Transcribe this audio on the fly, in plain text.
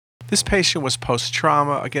This patient was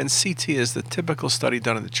post-trauma. Again, CT is the typical study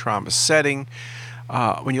done in the trauma setting.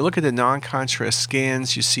 When you look at the non-contrast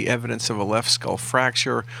scans, you see evidence of a left skull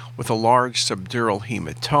fracture with a large subdural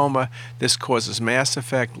hematoma. This causes mass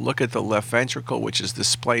effect. Look at the left ventricle, which is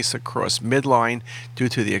displaced across midline due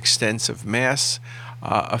to the extensive mass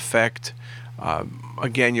effect.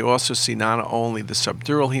 Again, you also see not only the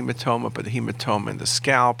subdural hematoma, but the hematoma in the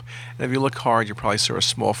scalp. And if you look hard, you probably saw a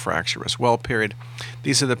small fracture as well, period.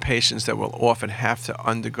 These are the patients that will often have to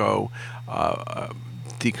undergo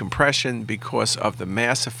decompression because of the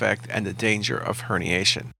mass effect and the danger of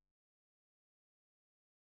herniation.